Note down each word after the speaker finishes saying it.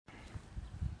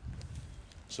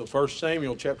So 1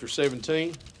 Samuel chapter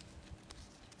 17.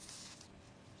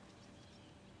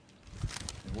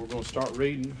 And we're going to start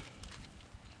reading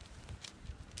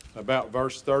about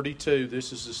verse 32.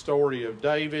 This is the story of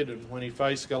David and when he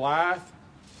faced Goliath.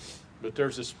 But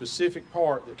there's a specific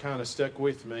part that kind of stuck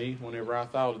with me whenever I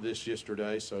thought of this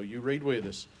yesterday. So you read with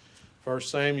us. 1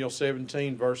 Samuel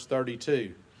 17 verse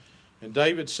 32. And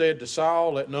David said to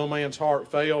Saul, "Let no man's heart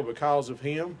fail because of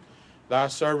him. Thy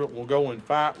servant will go and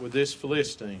fight with this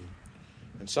Philistine."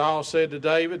 And Saul said to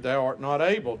David, "Thou art not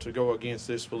able to go against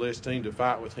this Philistine to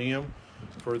fight with him,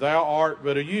 for thou art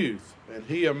but a youth, and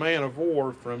he a man of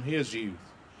war from his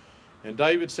youth." And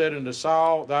David said unto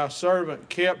Saul, "Thy servant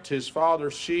kept his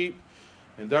father's sheep,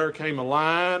 and there came a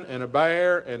lion and a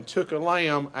bear, and took a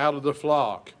lamb out of the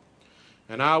flock.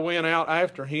 And I went out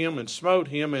after him, and smote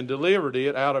him, and delivered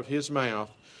it out of his mouth.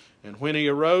 And when he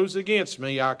arose against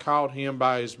me, I caught him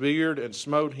by his beard, and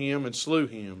smote him, and slew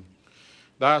him.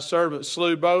 Thy servant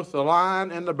slew both the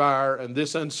lion and the bear, and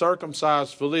this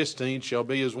uncircumcised Philistine shall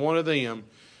be as one of them,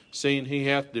 seeing he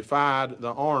hath defied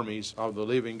the armies of the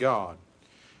living God."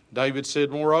 David said,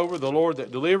 "Moreover, the Lord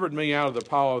that delivered me out of the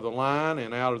paw of the lion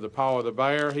and out of the paw of the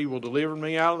bear, he will deliver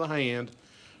me out of the hand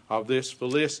of this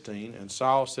Philistine." And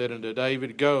Saul said unto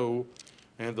David, "Go,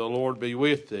 and the Lord be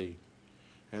with thee."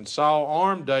 And Saul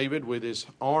armed David with his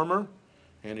armor,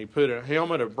 and he put a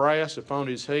helmet of brass upon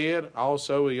his head.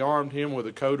 Also he armed him with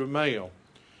a coat of mail.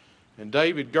 And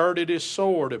David girded his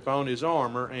sword upon his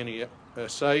armor, and he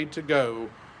essayed to go,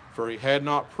 for he had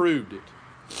not proved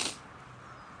it.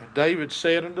 And David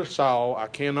said unto Saul, "I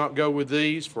cannot go with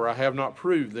these, for I have not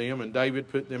proved them." And David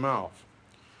put them off.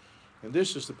 And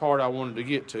this is the part I wanted to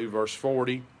get to, verse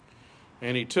 40.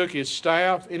 And he took his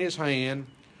staff in his hand,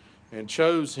 and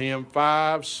chose him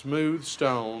 5 smooth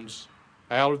stones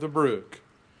out of the brook,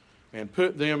 and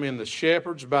put them in the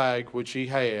shepherd's bag which he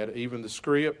had, even the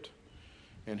scrip.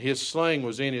 And his sling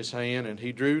was in his hand, and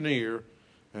he drew near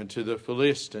unto the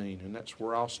Philistine. And that's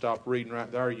where I'll stop reading right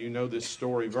there. You know this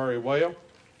story very well.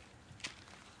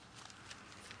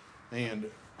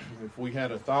 And if we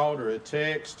had a thought or a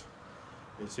text,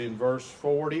 it's in verse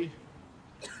 40.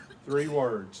 3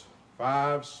 words: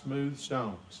 5 smooth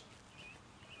stones.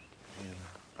 And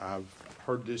I've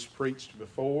heard this preached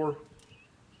before,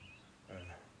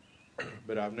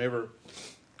 but I've never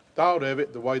thought of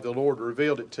it the way the Lord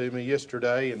revealed it to me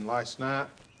yesterday and last night.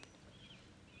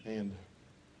 And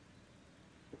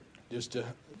just to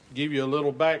give you a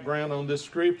little background on this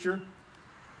scripture,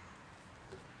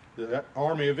 the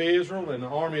army of Israel and the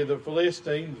army of the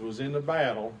Philistines was in the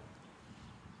battle.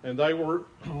 And they were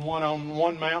one on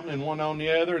one mountain and one on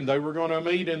the other, and they were going to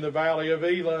meet in the valley of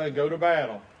Elah and go to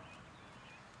battle.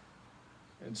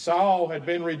 And Saul had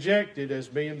been rejected as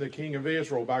being the king of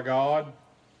Israel by God,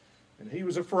 and he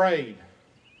was afraid.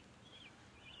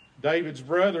 David's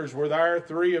brothers were there,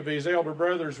 3 of his elder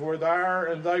brothers were there,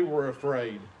 and they were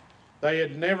afraid. They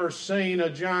had never seen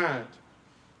a giant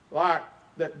like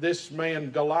that this man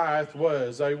Goliath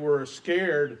was. They were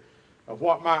scared of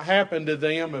what might happen to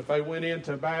them if they went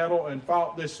into battle and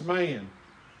fought this man.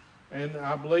 And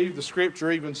I believe the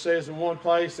scripture even says in one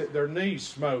place that their knees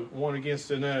smote one against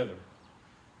another.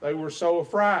 They were so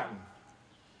frightened.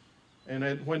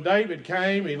 And when David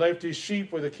came, he left his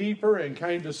sheep with a keeper and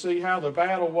came to see how the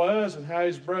battle was and how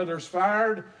his brothers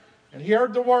fared. And he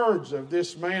heard the words of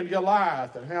this man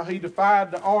Goliath and how he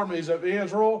defied the armies of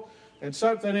Israel. And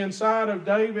something inside of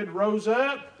David rose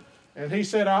up, and he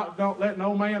said, "Don't let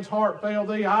no man's heart fail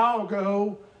thee. I'll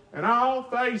go and I'll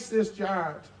face this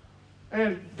giant,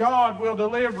 and God will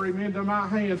deliver him into my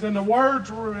hands." And the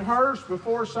words were rehearsed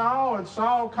before Saul, and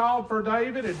Saul called for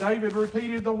David, and David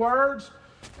repeated the words.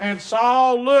 And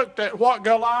Saul looked at what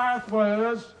Goliath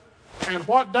was and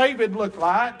what David looked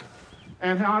like,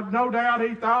 and no doubt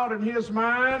he thought in his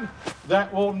mind,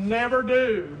 that will never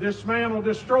do. This man will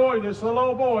destroy this little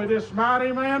old boy, this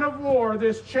mighty man of war,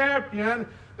 this champion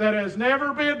that has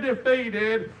never been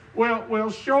defeated, will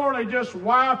surely just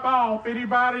wipe off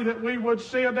anybody that we would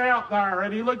send out there.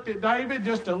 And he looked at David,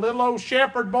 just a little old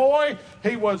shepherd boy.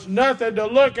 He was nothing to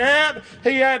look at.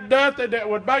 He had nothing that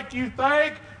would make you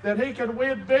think that he could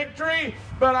win victory.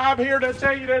 But I'm here to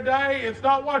tell you today, it's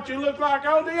not what you look like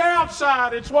on the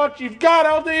outside, it's what you've got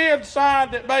on the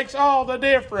inside that makes all the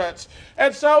difference.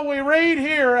 And so we read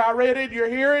here, I read in your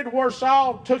hearing, where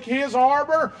Saul took his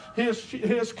armor,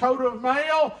 his coat of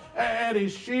mail, and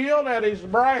his shield, and his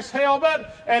brass helmet,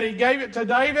 and he gave it to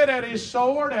David, and his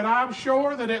sword, and I'm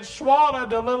sure that it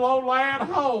swallowed the little old lad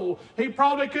whole. He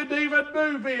probably couldn't even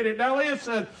move in it. Now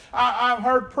listen, I've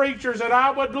heard preachers that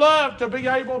I would love to be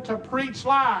able to preach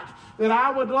like, that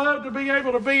I would love to be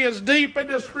able to be as deep in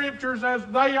the Scriptures as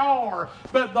they are.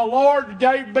 But the Lord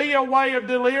gave me a way of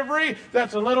delivery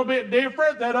that's a little bit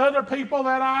different than other people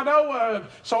that I know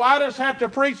of. So I just have to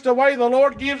preach the way the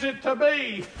Lord gives it to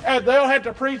me, and they'll have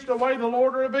to preach the way the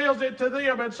Lord reveals it to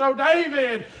them. And so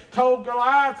David told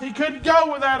Goliath he couldn't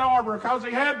go with that armor because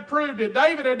he hadn't proved it.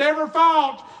 David had never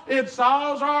fought in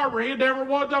Saul's armor. He had never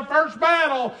won the first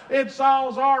battle in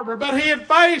Saul's armor. But he had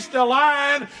faced a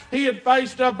lion. He had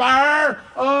faced a bear.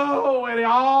 Oh, and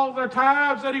all the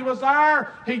times that he was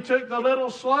there, he took the little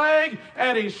sling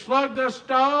and he slugged the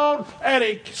stone and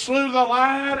he slew the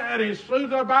lion and he slew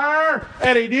the bear.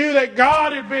 And he knew that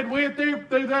God had been with him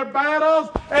through the battles,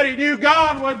 and he knew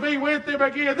God would be with him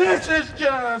again. This is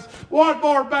just one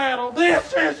more battle.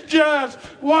 This is just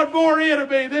one more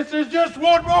enemy. This is just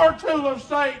one more tool of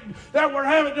Satan that we're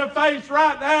having to face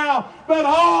right now. But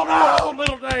hold on,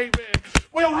 little David.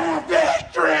 We'll have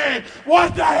victory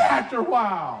one day after a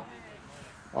while.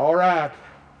 All right.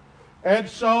 And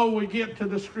so we get to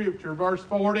the Scripture, verse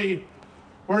 40,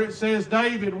 where it says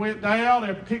David went down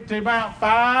and picked him out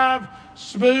 5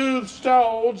 smooth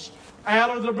stones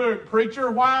out of the brook.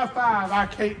 Preacher, why 5? I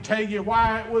can't tell you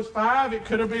why it was 5. It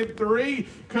could have been 3,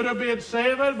 could have been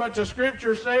 7, but the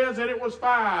Scripture says that it was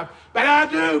 5. But I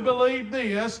do believe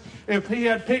this: if he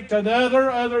had picked another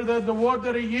other than the one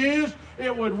that he used,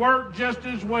 it would work just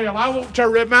as well. I want to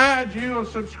remind you of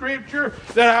some Scripture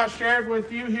that I shared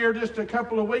with you here just a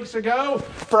couple of weeks ago.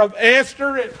 From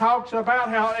Esther, it talks about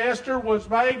how Esther was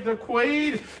made the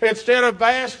queen instead of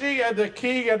Vashti, and the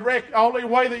king, and only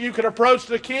way that you could approach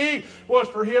the king was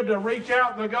for him to reach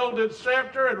out the golden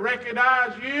scepter and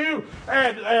recognize you.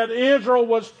 And Israel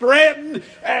was threatened,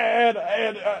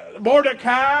 and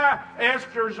Mordecai,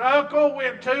 Esther's uncle,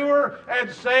 went to her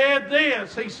and said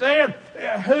this. He said,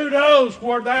 who knows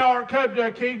where thou art come to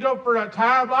a kingdom for a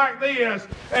time like this?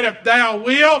 And if thou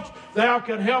wilt, thou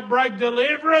can help bring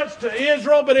deliverance to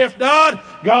Israel. But if not,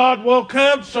 God will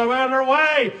come some other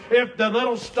way. If the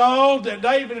little stone that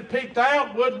David picked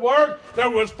out wouldn't work, there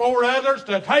was 4 others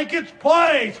to take its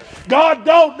place. God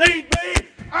don't need me.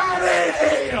 I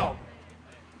need him.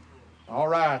 All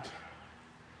right.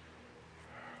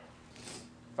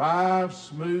 5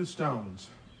 smooth stones.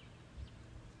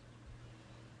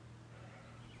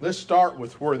 Let's start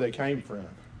with where they came from.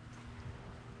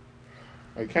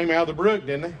 They came out of the brook,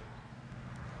 didn't they?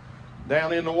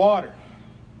 Down in the water.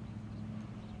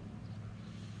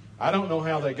 I don't know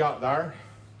how they got there.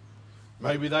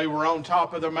 Maybe they were on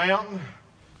top of the mountain.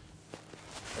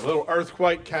 A little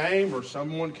earthquake came, or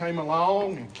someone came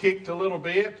along and kicked a little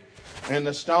bit, and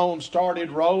the stone started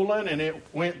rolling, and it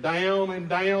went down and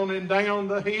down and down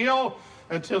the hill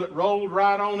until it rolled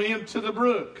right on into the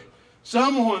brook.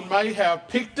 Someone may have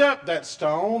picked up that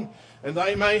stone, and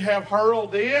they may have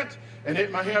hurled it, and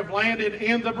it may have landed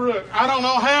in the brook. I don't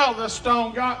know how the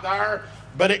stone got there,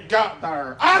 but it got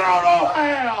there. I don't know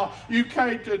how you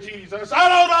came to Jesus. I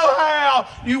don't know how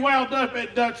you wound up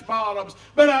at Dutch Bottoms,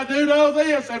 but I do know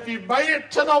this: if you made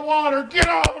it to the water, get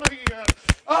on in.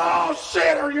 Oh,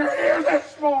 sinner, you're here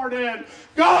this morning.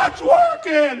 God's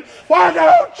working. Why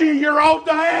don't you? You're on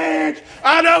the edge.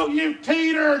 I know you've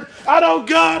teetered. I know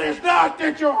God has knocked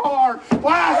at your heart.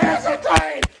 Why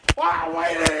hesitate? Why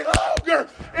wait any longer?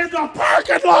 In the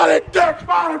parking lot at Dutch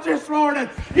Bottoms this morning,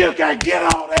 you can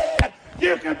get on in.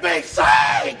 You can be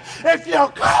saved if you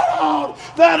call on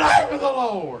the name of the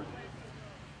Lord.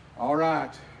 All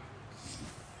right.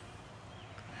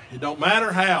 It don't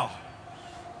matter how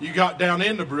you got down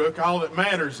in the brook. All that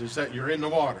matters is that you're in the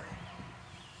water.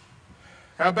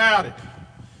 How about it?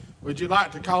 Would you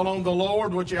like to call on the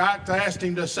Lord? Would you like to ask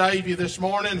Him to save you this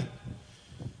morning?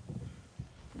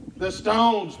 The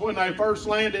stones, when they first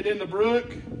landed in the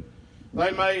brook, they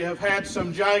may have had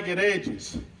some jagged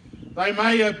edges. They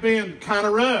may have been kind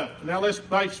of rough. Now let's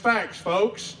face facts,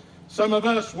 folks. Some of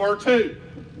us were too.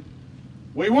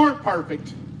 We weren't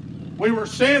perfect. We were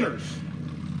sinners.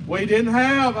 We didn't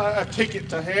have a ticket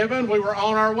to heaven. We were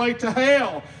on our way to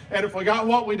hell. And if we got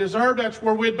what we deserved, that's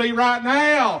where we'd be right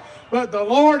now. But the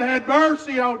Lord had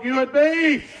mercy on you and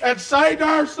me and saved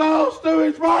our souls through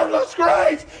His marvelous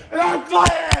grace. And I'm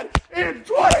glad in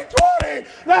 2020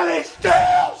 that He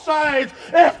still saves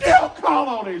if you'll call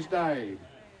on His name.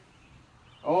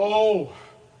 Oh,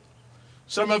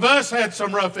 some of us had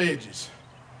some rough edges.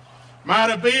 Might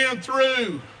have been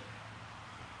through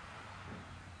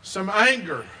some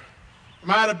anger.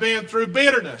 Might have been through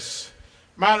bitterness.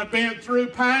 Might have been through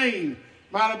pain.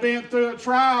 Might have been through a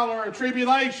trial or a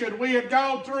tribulation we had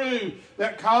gone through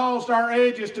that caused our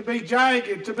edges to be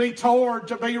jagged, to be torn,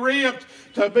 to be ripped,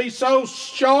 to be so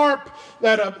sharp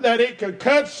that it could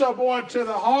cut someone to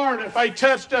the heart if they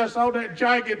touched us on that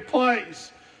jagged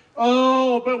place.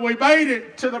 Oh, but we made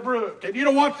it to the brook. And you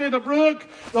know what's in the brook?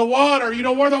 The water. You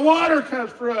know where the water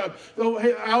comes from.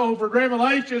 Over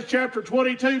Revelation chapter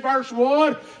 22, verse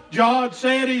 1, John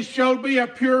said, He showed me a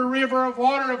pure river of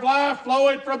water of life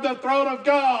flowing from the throne of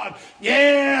God.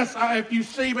 Yes, if you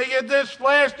see me in this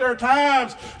flesh, there are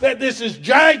times that this is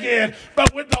jagged,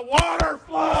 but when the water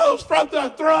flows from the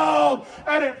throne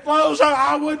and it flows,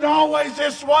 I wasn't always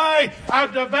this way.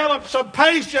 I've developed some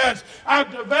patience. I've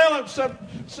developed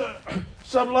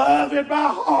some love in my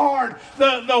heart.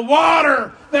 The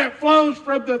water that flows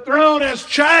from the throne has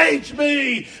changed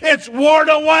me. It's worn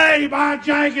away my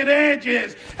jagged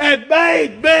edges and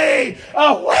made me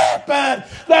a weapon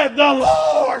that the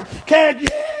Lord can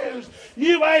use.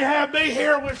 You may have me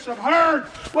here with some hurt,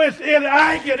 in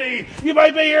agony. You may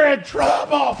be here in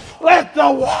trouble. Let the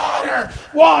water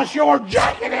wash your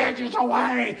jagged edges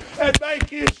away and make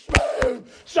you smooth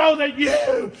so that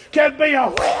you can be a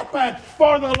weapon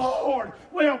for the Lord.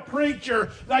 Well, preacher,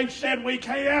 they said we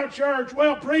can't have church.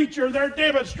 Well, preacher, they're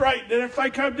demonstrating that if they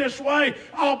come this way,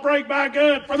 I'll break my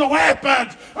gun. For the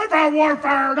weapons of our warfare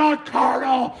are not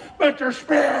carnal, but they're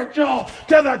spiritual,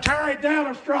 to the tearing down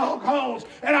of strongholds.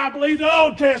 And I believe the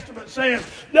Old Testament says,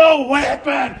 no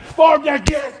weapon formed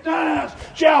against us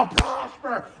shall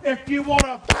prosper. If you want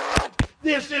to fight,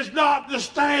 this is not the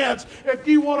stance. If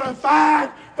you want to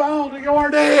fight, fall to your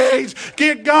knees,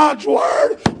 get God's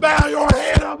word, bow your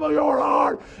head over your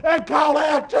heart, and call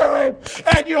out to Him,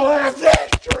 and you'll have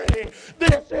victory.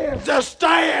 This is the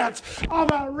stance of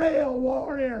a real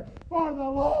warrior for the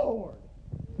Lord.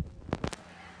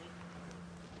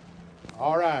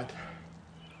 All right.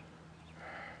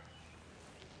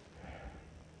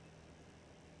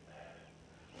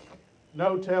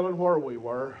 No telling where we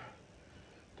were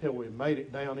till we made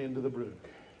it down into the brook.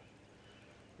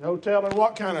 No telling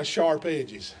what kind of sharp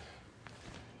edges.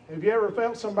 Have you ever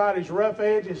felt somebody's rough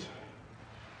edges?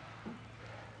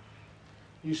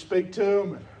 You speak to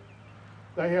them and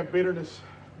they have bitterness,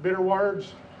 bitter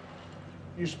words.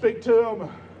 You speak to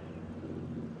them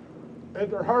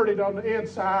and they're hurting on the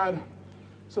inside,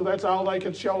 so that's all they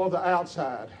can show on the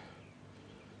outside.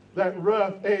 That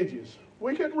rough edges.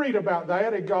 We can read about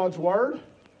that in God's Word.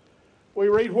 We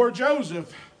read where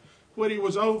Joseph, when he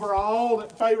was over all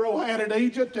that Pharaoh had in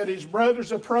Egypt and his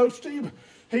brothers approached him,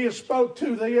 he spoke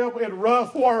to them in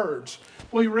rough words.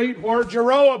 We read where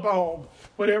Jeroboam,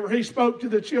 whenever he spoke to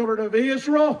the children of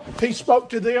Israel, he spoke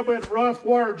to them in rough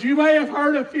words. You may have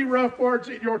heard a few rough words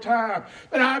in your time,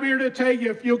 but I'm here to tell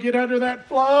you, if you'll get under that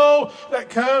flow that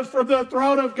comes from the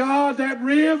throne of God, that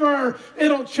river,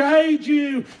 it'll change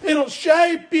you. It'll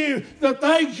shape you. The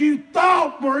things you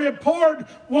thought were important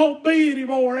won't be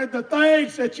anymore. And the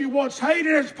things that you once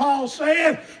hated, as Paul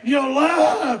said, you'll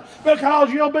love,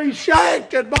 because you'll be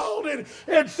shaped and molded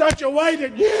in such a way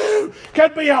that you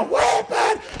can be a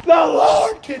weapon the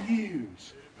Lord can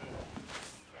use.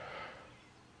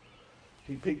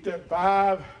 He picked up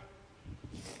 5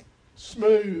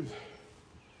 smooth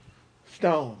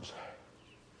stones.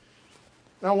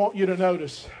 Now I want you to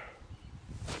notice,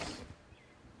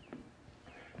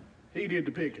 he did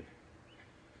the picking.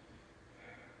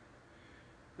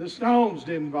 The stones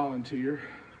didn't volunteer.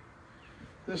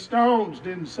 The stones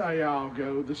didn't say, I'll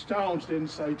go. The stones didn't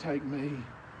say, take me.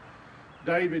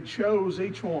 David chose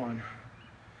each one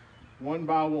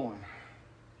by one.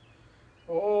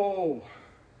 Oh.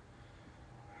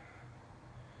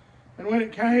 And when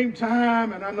it came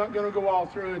time, and I'm not going to go all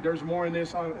through it, there's more in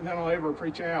this than I'll ever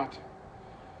preach out.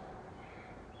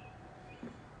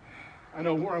 I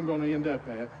know where I'm going to end up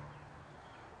at.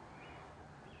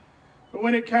 But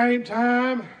when it came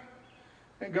time,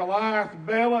 and Goliath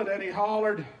bellowed and he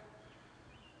hollered,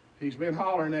 he's been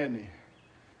hollering, hasn't he?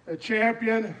 A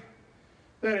champion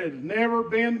that had never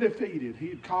been defeated. He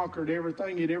had conquered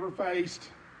everything he'd ever faced.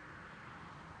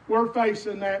 We're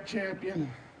facing that champion.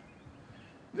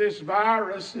 This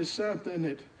virus is something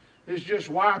that is just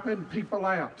wiping people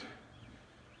out.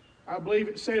 I believe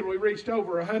it said we reached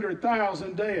over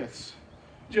 100,000 deaths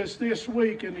just this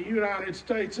week in the United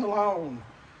States alone.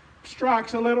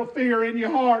 Strikes a little fear in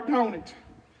your heart, don't it?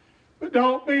 But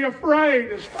don't be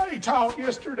afraid, as Faye taught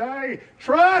yesterday.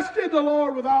 Trust in the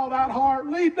Lord with all thy heart.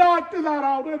 Lead not to thine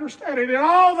own understanding. In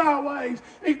all thy ways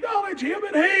acknowledge Him,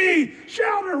 and He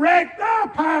shall direct thy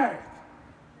path.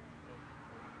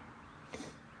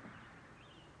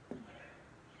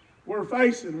 We're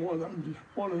facing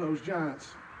one of those giants.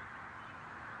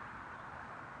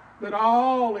 But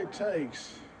all it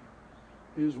takes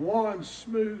is one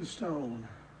smooth stone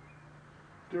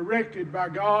directed by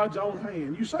God's own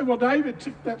hand. You say, well, David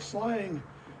took that sling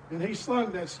and he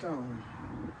slung that stone.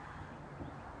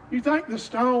 You think the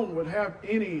stone would have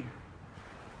any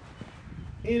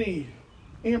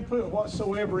input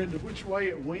whatsoever into which way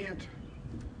it went?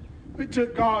 It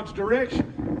took God's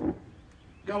direction.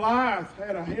 Goliath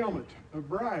had a helmet of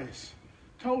brass,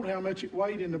 told how much it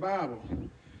weighed in the Bible.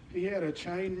 He had a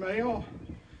chain mail.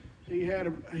 He had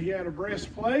a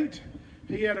breastplate.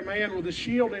 He had a man with a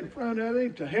shield in front of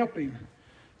him to help him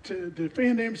to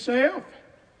defend himself.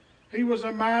 He was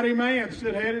a mighty man,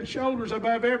 stood head and shoulders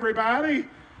above everybody.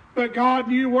 But God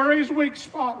knew where his weak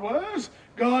spot was.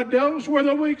 God knows where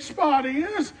the weak spot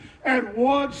is. And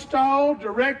one stone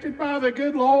directed by the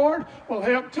good Lord will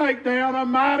help take down a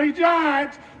mighty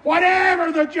giant.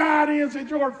 Whatever the giant is that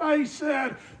your face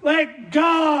said, let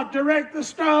God direct the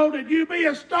stone and you be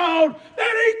a stone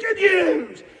that he can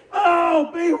use. Oh,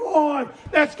 be one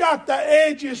that's got the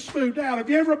edges smoothed out. Have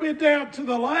you ever been down to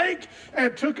the lake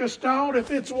and took a stone, if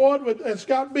it's one that's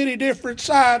got many different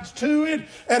sides to it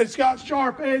and it's got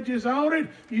sharp edges on it,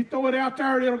 you throw it out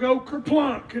there and it'll go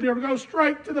kerplunk and it'll go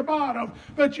straight to the bottom.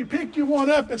 But you pick your one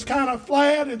up that's kind of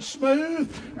flat and smooth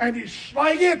and you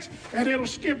sling it and it'll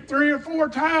skip 3 or 4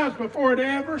 times before it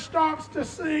ever stops to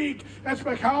sink. That's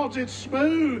because it's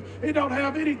smooth. It don't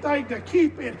have anything to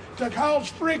keep it, to cause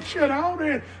friction on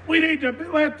it. We need to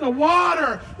let the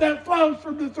water that flows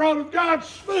from the throne of God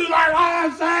smooth our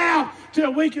lives out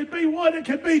till we can be one that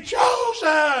can be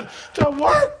chosen to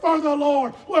work for the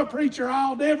Lord. Well, preacher,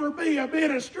 I'll never be a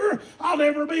minister. I'll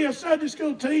never be a Sunday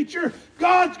school teacher.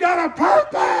 God's got a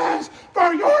purpose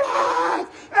for your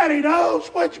life, and he knows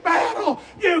which battle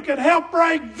you can help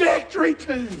bring victory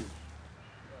to.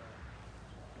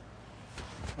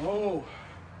 Oh,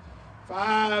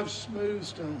 5 smooth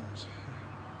stones.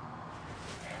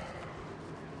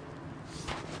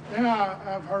 Now,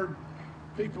 I've heard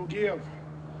people give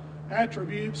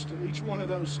attributes to each one of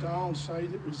those stones, say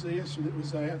that it was this or that it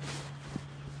was that.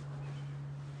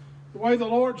 The way the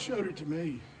Lord showed it to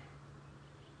me,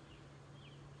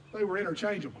 they were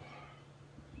interchangeable.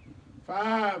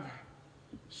 5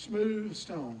 smooth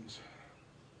stones.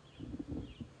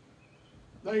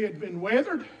 They had been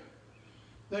weathered.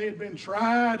 They had been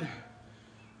tried.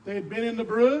 They had been in the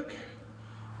brook.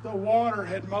 The water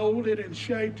had molded and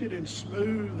shaped it and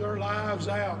smoothed their lives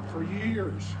out for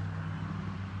years.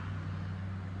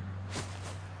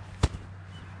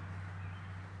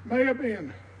 May have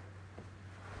been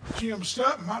Jim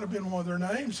Sutton, might have been one of their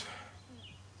names.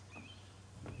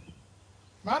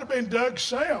 Might have been Doug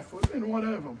Self, would have been one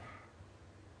of them.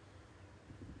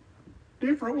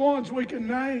 Different ones we can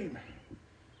name.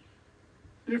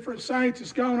 Different saints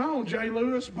that's gone on. Jay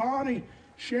Lewis, Bonnie,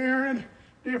 Sharon.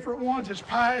 Different ones that's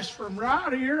passed from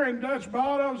right here in Dutch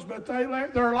Bottoms, but they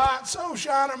let their light so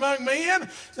shine among men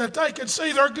that they could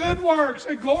see their good works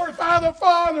and glorify the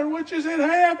Father which is in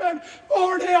heaven.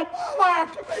 Lord, help my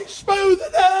life to be smooth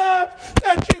enough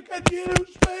that you could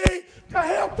use me to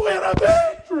help win a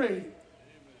victory.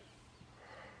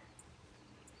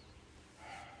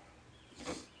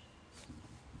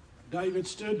 David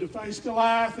stood to face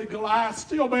Goliath, and Goliath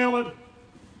still belted.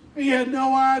 He had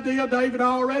no idea David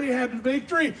already had the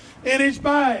victory in his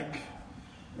bag.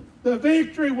 The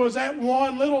victory was that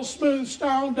one little smooth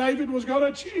stone David was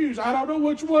going to choose. I don't know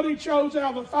which one he chose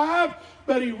out of the 5,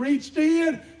 but he reached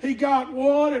in, he got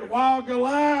one, and while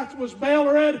Goliath was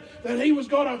bellowing that he was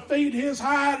going to feed his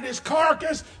hide and his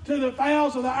carcass to the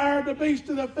fowls of the air and the beasts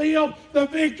of the field, the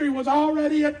victory was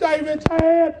already in David's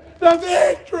hand. The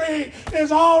victory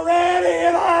is already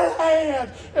in our hand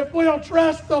if we'll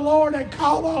trust the Lord and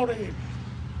call on him.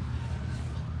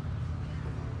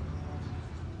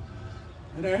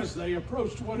 And as they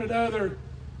approached one another,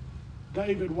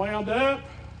 David wound up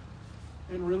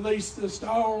and released the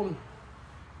stone,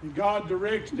 and God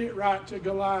directed it right to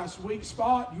Goliath's weak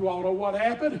spot. You all know what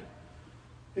happened.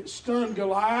 It stunned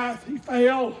Goliath. He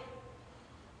fell.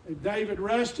 And David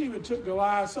rushed him and took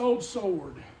Goliath's old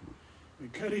sword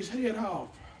and cut his head off.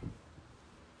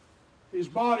 His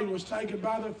body was taken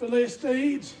by the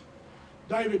Philistines.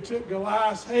 David took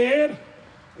Goliath's head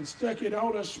and stuck it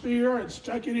on a spear and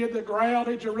stuck it in the ground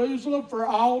in Jerusalem for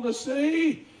all to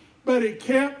see. But he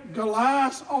kept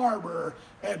Goliath's armor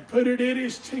and put it in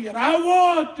his tent. I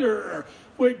wonder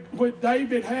when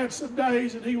David had some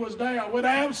days and he was down, when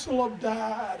Absalom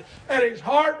died and his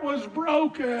heart was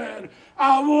broken,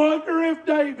 I wonder if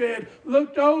David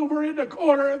looked over in the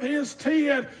corner of his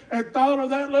tent and thought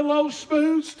of that little old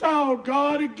smooth stone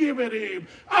God had given him.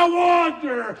 I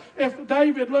wonder if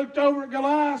David looked over at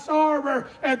Goliath's armor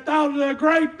and thought of the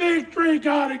great victory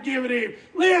God had given him.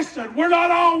 Listen, we're not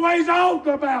always on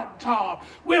the mountaintop.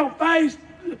 We'll face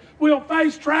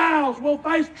trials. We'll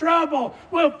face trouble.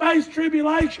 We'll face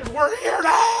tribulation. We're here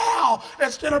now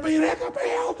instead of being in the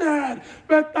building.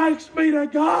 But thanks be to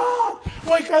God,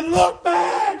 we can look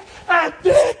back at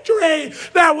victory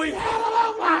that we had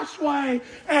along life's way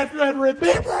and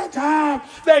remember a time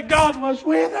that God was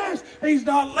with us. He's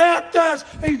not left us.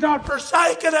 He's not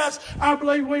forsaken us. I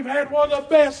believe we've had one of the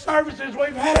best services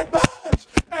we've had at Bud's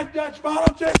at Dutch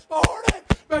Bottom this morning,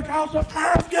 because the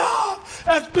power of God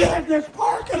has been in this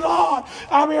parking lot.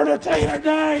 I'm here to tell you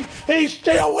today, He's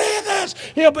still with us.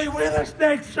 He'll be with us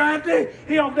next Sunday.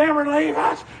 He'll never leave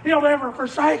us. He'll never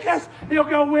forsake us. He'll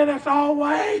go with us all the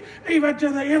way, even to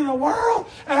the end of the world.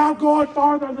 And I'm going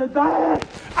farther than that.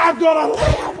 I'm going to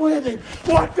live with Him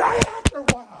one day after a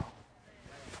while.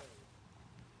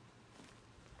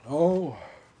 Oh.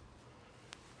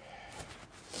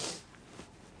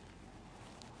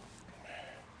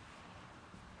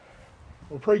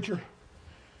 Well, preacher,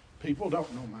 people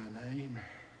don't know my name.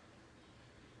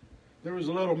 There was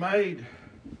a little maid,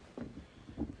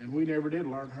 and we never did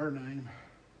learn her name,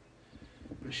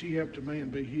 but she helped a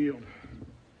man be healed.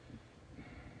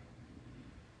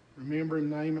 Remember him,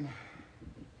 Naaman?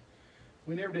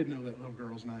 We never did know that little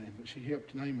girl's name, but she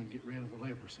helped Naaman get rid of the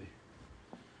leprosy.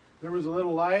 There was a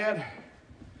little lad.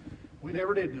 We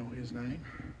never did know his name.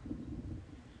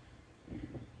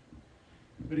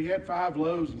 But he had 5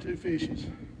 loaves and 2 fishes.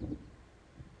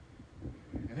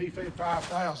 And he fed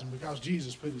 5,000 because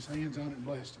Jesus put his hands on it and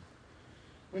blessed him.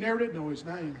 We never did know his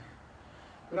name.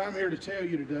 But I'm here to tell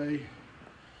you today,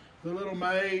 the little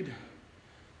maid,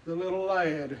 the little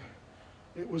lad,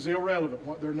 it was irrelevant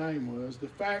what their name was. The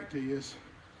fact is,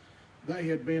 they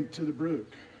had been to the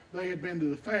brook. They had been to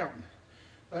the fountain.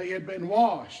 They had been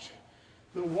washed.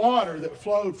 The water that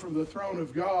flowed from the throne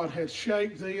of God had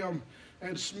shaped them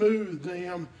and smoothed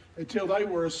them until they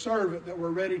were a servant that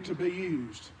were ready to be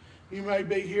used. You may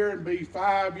be here and be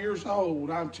 5 years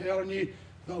old. I'm telling you,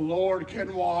 the Lord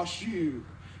can wash you.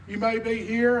 You may be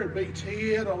here and be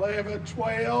 10, 11,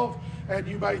 12, and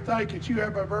you may think that you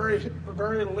have a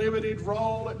very limited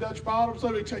role at Dutch Bottoms.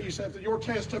 Let me tell you something. Your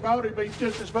testimony means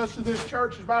just as much to this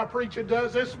church as my preaching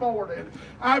does this morning.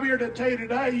 I'm here to tell you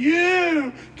today,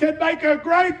 you can make a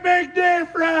great big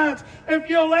difference if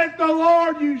you let the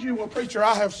Lord use you. Well, preacher,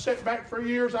 I have sat back for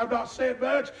years. I've not said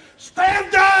much.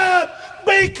 Stand up.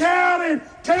 Be counted.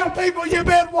 Tell people you've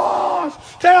been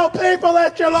washed. Tell people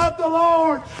that you love the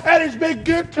Lord and He's been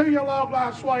good to you along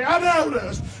life's way. I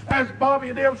noticed as Bobby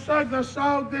and them sung the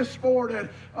song this morning,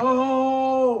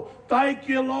 oh, thank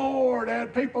you, Lord.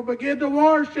 And people begin to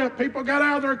worship. People got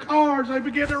out of their cars. They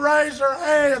begin to raise their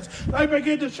hands. They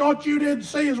begin to shout what you didn't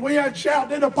see as we had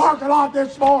shouting in the parking lot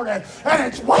this morning. And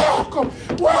it's welcome.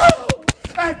 Woo!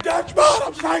 And Dutch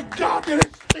Bottom, thank God that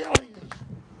it still is.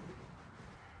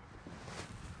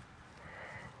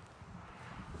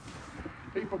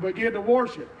 People begin to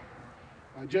worship.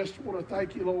 I just want to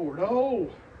thank you, Lord. Oh.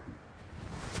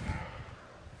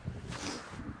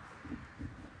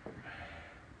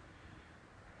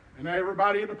 And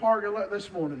everybody in the parking lot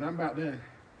this morning, I'm about done.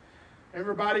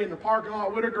 Everybody in the parking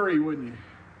lot would agree, wouldn't you?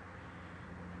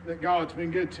 That God's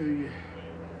been good to you.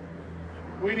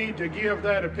 We need to give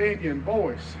that opinion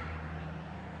voice.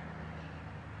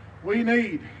 We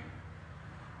need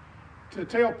to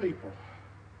tell people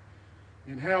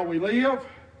in how we live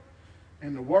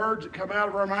and the words that come out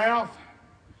of our mouth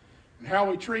and how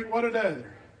we treat one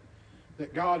another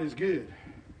that God is good.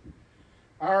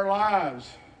 Our lives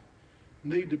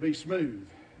need to be smooth.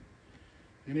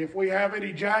 And if we have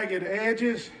any jagged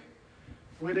edges,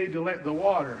 we need to let the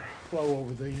water flow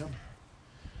over them.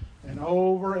 And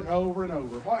over and over and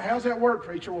over. How's that work,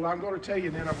 preacher? Well, I'm going to tell you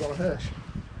and then I'm going to hush.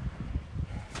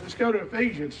 Let's go to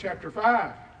Ephesians chapter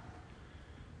 5.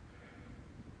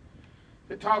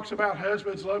 It talks about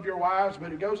husbands, love your wives,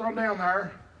 but it goes on down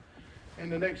there in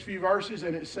the next few verses,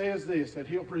 and it says this, that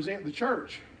He'll present the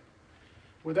church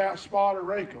without spot or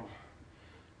wrinkle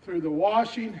through the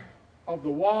washing of the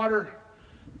water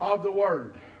of the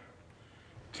Word.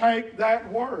 Take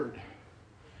that Word.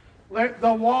 Let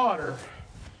the water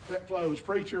that flows.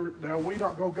 Preacher, now we're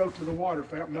not going to go to the water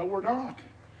fountain. No, we're not.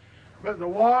 But the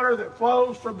water that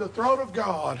flows from the throne of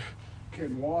God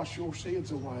can wash your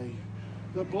sins away.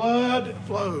 The blood that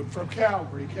flowed from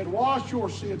Calvary can wash your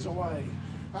sins away.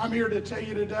 I'm here to tell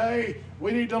you today,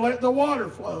 we need to let the water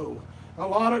flow. A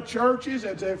lot of churches,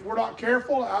 as if we're not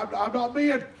careful, I'm not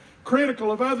being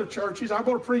critical of other churches. I'm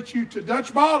going to preach you to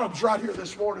Dutch Bottoms right here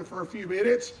this morning for a few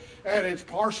minutes, and it's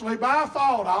partially my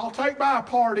fault. I'll take my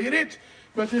part in it.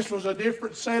 But this was a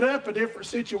different setup, a different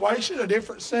situation, a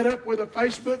different setup with a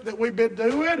Facebook that we've been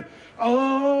doing.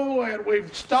 Oh, and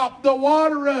we've stopped the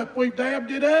water up. We've dammed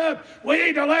it up. We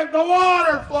need to let the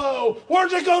water flow.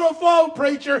 Where's it going to flow,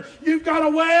 preacher? You've got a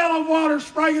well of water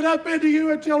springing up into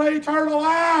you until eternal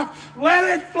life.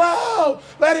 Let it flow.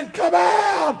 Let it come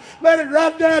out. Let it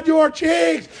run down your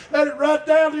cheeks. Let it run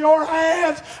down to your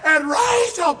hands and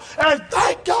raise them. And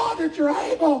thank God that you're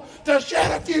able to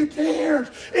shed a few tears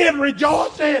in rejoicing.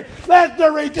 Let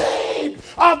the redeemed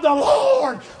of the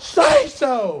Lord say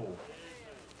so.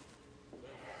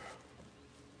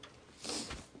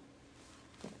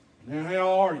 Now,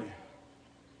 how are you?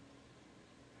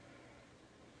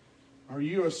 Are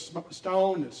you a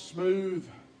stone that's smooth,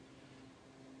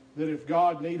 that if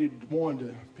God needed one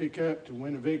to pick up to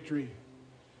win a victory,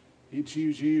 He'd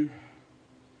choose you?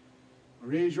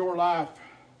 Or is your life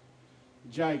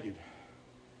jagged?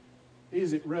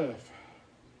 Is it rough?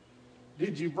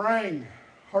 Did you bring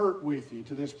hurt with you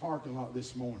to this parking lot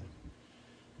this morning?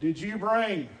 Did you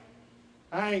bring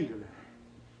anger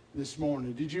this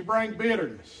morning? Did you bring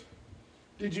bitterness?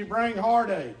 Did you bring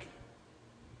heartache?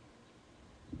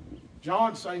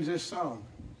 John sings this song.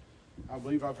 I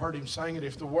believe I've heard him sing it.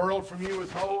 If the world from you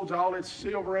withholds all its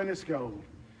silver and its gold,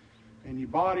 and your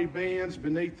body bends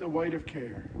beneath the weight of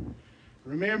care,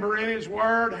 remember in His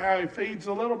word how He feeds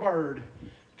a little bird.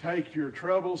 Take your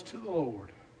troubles to the Lord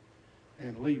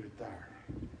and leave it there.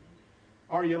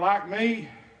 Are you like me?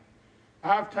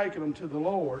 I've taken them to the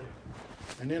Lord,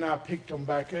 and then I picked them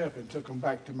back up and took them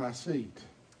back to my seat.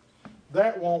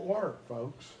 That won't work,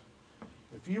 folks.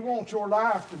 If you want your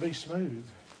life to be smooth,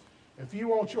 if you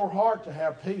want your heart to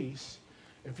have peace,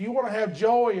 if you want to have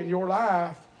joy in your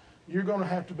life, you're going to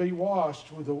have to be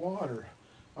washed with the water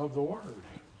of the Word.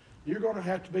 You're going to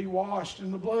have to be washed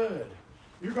in the blood.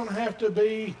 You're going to have to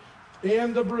be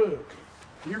in the brook.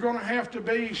 You're going to have to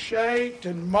be shaped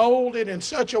and molded in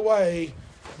such a way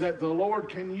that the Lord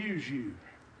can use you.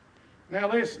 Now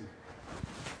listen.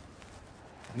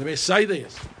 Let me say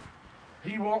this.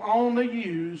 He will only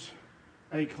use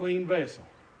a clean vessel.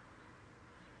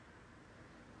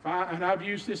 And I've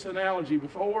used this analogy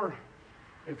before.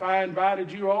 If I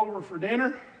invited you over for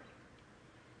dinner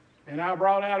and I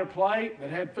brought out a plate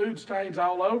that had food stains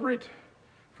all over it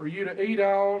for you to eat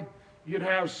on, you'd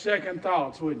have second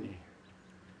thoughts, wouldn't you?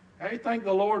 How do you think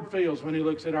the Lord feels when He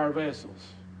looks at our vessels?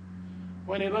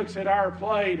 When He looks at our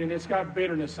plate and it's got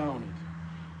bitterness on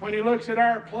it? When He looks at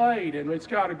our plate and it's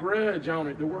got a grudge on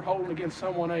it that we're holding against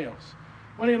someone else?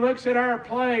 When He looks at our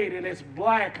plate and it's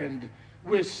blackened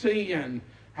with sin,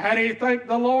 how do you think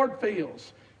the Lord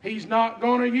feels? He's not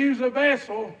going to use a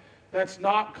vessel that's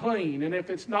not clean. And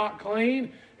if it's not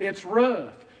clean, it's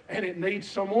rough and it needs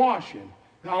some washing.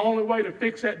 The only way to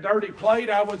fix that dirty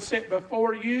plate I would set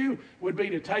before you would be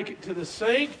to take it to the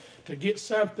sink, to get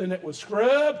something that would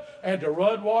scrub and to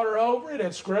run water over it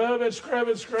and scrub and scrub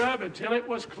and scrub until it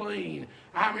was clean.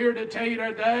 I'm here to tell you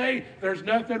today, there's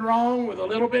nothing wrong with a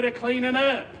little bit of cleaning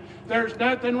up. There's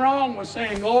nothing wrong with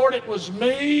saying, Lord, it was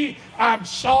me. I'm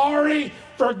sorry.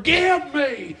 Forgive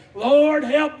me. Lord,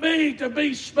 help me to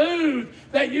be smooth,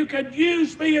 that you can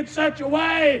use me in such a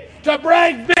way to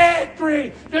bring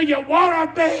victory. Do you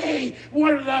want to be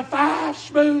one of the 5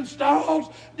 smooth stones?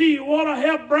 Do you want to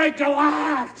help break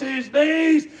Goliath to his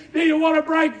knees? Do you want to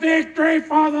break victory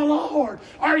for the Lord?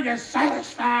 Are you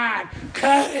satisfied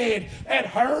cutting and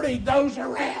hurting those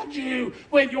around you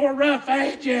with your rough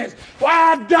edges?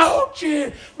 Why don't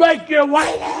you make your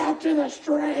way down to the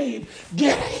stream?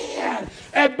 Get in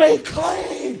and be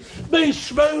clean. Be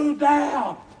smoothed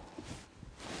out.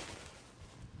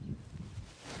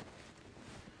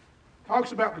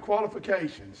 Talks about the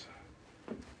qualifications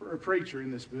for a preacher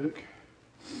in this book.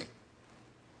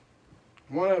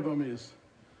 One of them is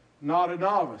not a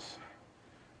novice,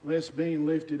 lest being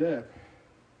lifted up.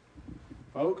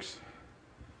 Folks,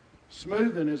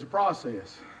 smoothing is a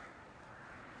process.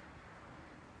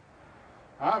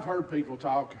 I've heard people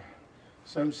talk,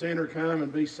 some sinner come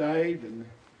and be saved and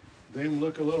them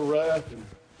look a little rough, and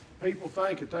people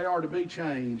think that they are to be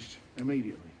changed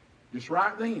immediately. Just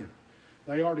right then.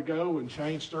 They are to go and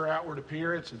change their outward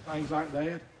appearance and things like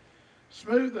that.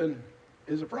 Smoothing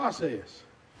is a process.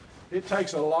 It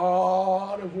takes a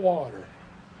lot of water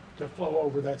to flow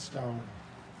over that stone.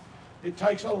 It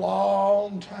takes a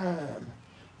long time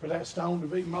for that stone to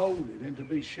be molded and to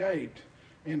be shaped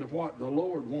into what the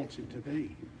Lord wants it to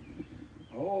be.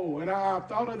 Oh, and I've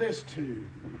thought of this too.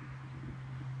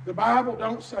 The Bible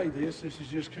don't say this. This is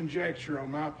just conjecture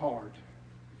on my part.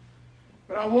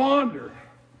 But I wonder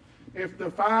if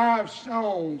the 5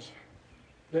 stones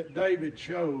that David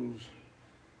chose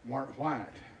weren't white.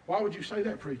 Why would you say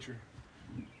that, preacher?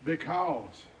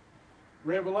 Because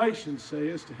Revelation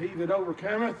says, to he that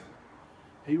overcometh,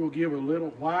 he will give a little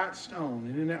white stone.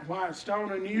 And in that white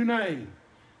stone a new name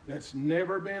that's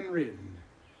never been written.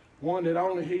 One that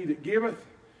only he that giveth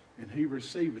and he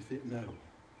receiveth it know.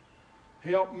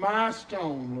 Help my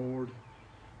stone, Lord,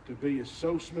 to be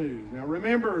so smooth. Now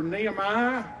remember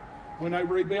Nehemiah, when they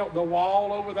rebuilt the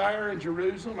wall over there in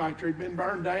Jerusalem after it had been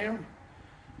burned down?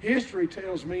 History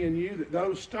tells me and you that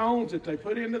those stones that they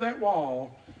put into that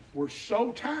wall were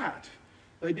so tight,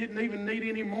 they didn't even need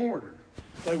any mortar.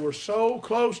 They were so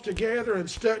close together and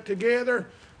stuck together,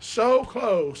 so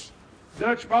close.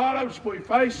 Dutch Bottoms, we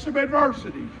face some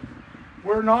adversity.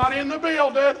 We're not in the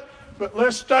building, but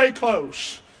let's stay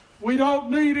close. We don't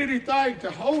need anything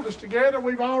to hold us together.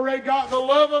 We've already got the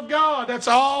love of God. That's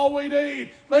all we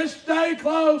need. Let's stay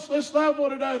close. Let's love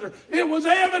one another. It was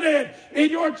evident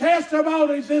in your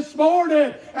testimonies this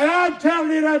morning. And I'm telling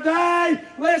you today,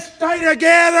 let's stay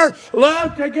together,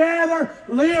 love together,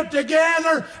 live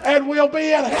together, and we'll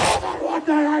be in heaven one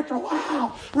day after a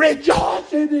while,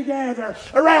 rejoicing together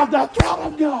around the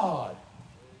throne of God.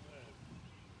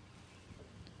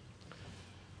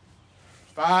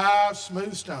 5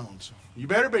 smooth stones. You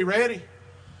better be ready.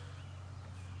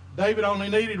 David only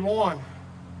needed 1,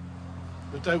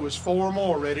 but there was 4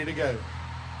 more ready to go.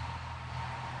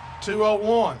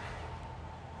 201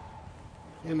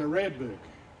 in the Red Book.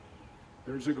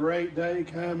 There's a great day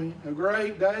coming, a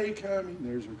great day coming.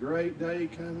 There's a great day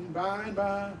coming by and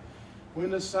by, when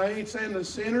the saints and the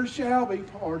sinners shall be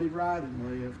parted right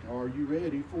and left. Are you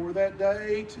ready for that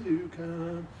day to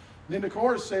come? Then the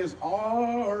chorus says,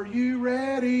 are you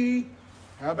ready?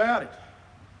 How about it?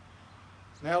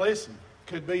 Now listen,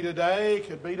 could be today,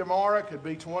 could be tomorrow, could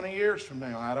be 20 years from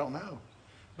now. I don't know.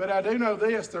 But I do know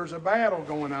this, there's a battle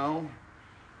going on,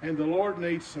 and the Lord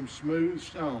needs some smooth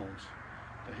stones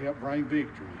to help bring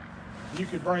victory. You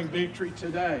could bring victory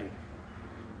today.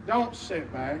 Don't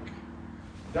sit back.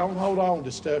 Don't hold on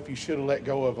to stuff you should have let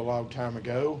go of a long time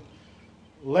ago.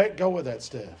 Let go of that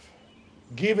stuff.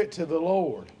 Give it to the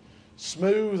Lord.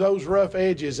 Smooth those rough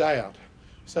edges out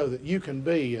so that you can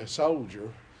be a soldier,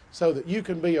 so that you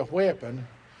can be a weapon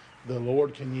the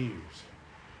Lord can use.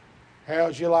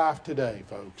 How's your life today,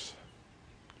 folks?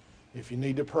 If you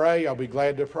need to pray, I'll be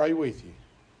glad to pray with you.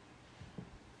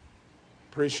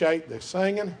 Appreciate the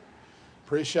singing.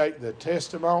 Appreciate the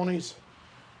testimonies.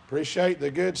 Appreciate the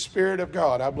good Spirit of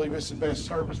God. I believe it's the best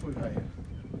service we've had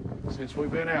since we've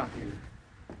been out here.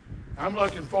 I'm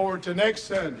looking forward to next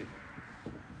Sunday.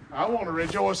 I want to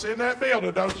rejoice in that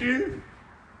building, don't you?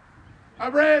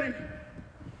 I'm ready.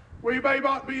 We may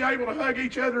not be able to hug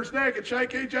each other's neck and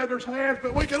shake each other's hands,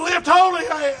 but we can lift holy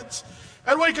hands.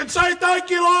 And we can say, thank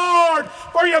you, Lord,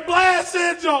 for your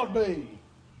blessings on me.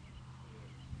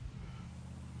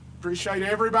 Appreciate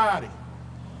everybody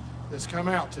that's come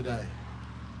out today.